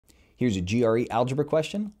Here's a GRE algebra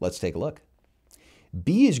question. Let's take a look.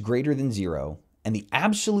 B is greater than 0, and the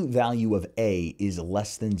absolute value of A is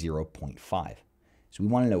less than 0.5. So we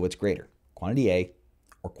want to know what's greater, quantity A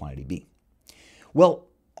or quantity B. Well,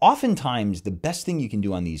 oftentimes the best thing you can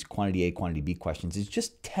do on these quantity A, quantity B questions is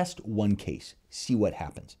just test one case, see what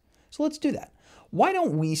happens. So let's do that. Why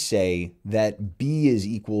don't we say that B is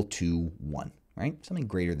equal to 1, right? Something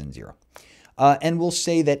greater than 0. And we'll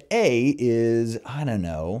say that A is, I don't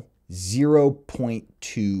know,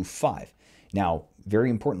 0.25. Now, very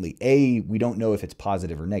importantly, A, we don't know if it's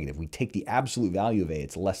positive or negative. We take the absolute value of A,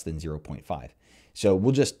 it's less than 0.5. So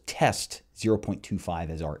we'll just test 0.25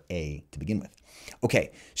 as our A to begin with.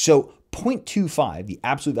 Okay, so 0.25, the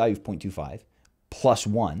absolute value of 0.25 plus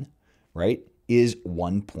 1, right, is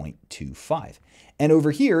 1.25. And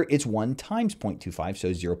over here, it's 1 times 0.25,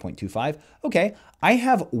 so 0.25. Okay, I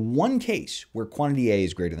have one case where quantity A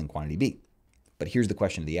is greater than quantity B. But here's the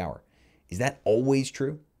question of the hour. Is that always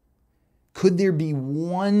true? Could there be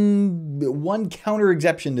one counter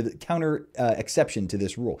exception to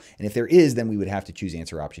this rule? And if there is, then we would have to choose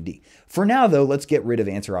answer option D. For now, though, let's get rid of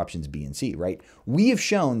answer options B and C, right? We have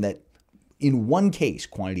shown that in one case,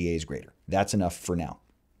 quantity A is greater. That's enough for now.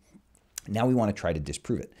 Now we want to try to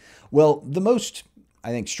disprove it. Well, the most, I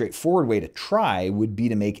think, straightforward way to try would be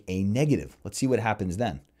to make a negative. Let's see what happens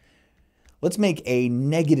then. Let's make a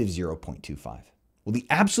negative 0.25. Well, the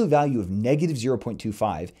absolute value of negative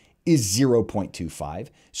 0.25 is 0.25.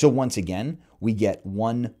 So once again, we get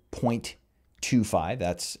 1.25.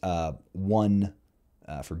 That's 1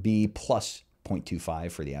 for B plus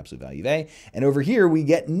 0.25 for the absolute value of A. And over here, we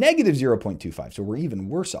get negative 0.25. So we're even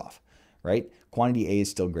worse off, right? Quantity A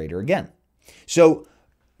is still greater again. So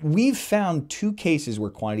we've found two cases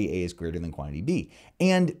where quantity A is greater than quantity B.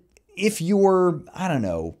 And if you're, I don't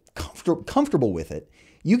know, comfortable with it,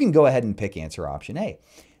 you can go ahead and pick answer option A.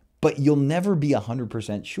 But you'll never be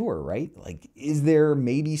 100% sure, right? Like, is there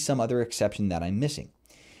maybe some other exception that I'm missing?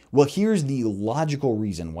 Well, here's the logical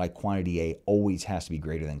reason why quantity A always has to be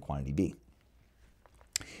greater than quantity B.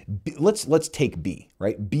 Let's take B,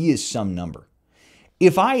 right? B is some number.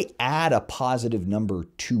 If I add a positive number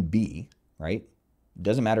to B, right?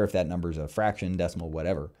 Doesn't matter if that number is a fraction, decimal,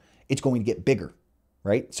 whatever, it's going to get bigger,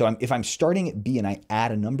 right? So if I'm starting at B and I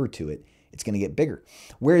add a number to it, it's going to get bigger.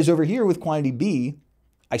 Whereas over here with quantity B,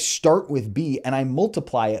 I start with B and I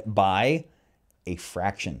multiply it by a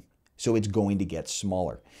fraction. So it's going to get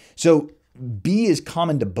smaller. So B is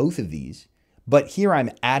common to both of these, but here I'm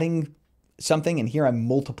adding something and here I'm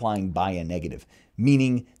multiplying by a negative,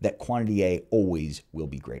 meaning that quantity A always will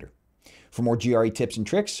be greater. For more GRE tips and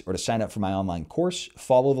tricks or to sign up for my online course,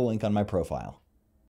 follow the link on my profile.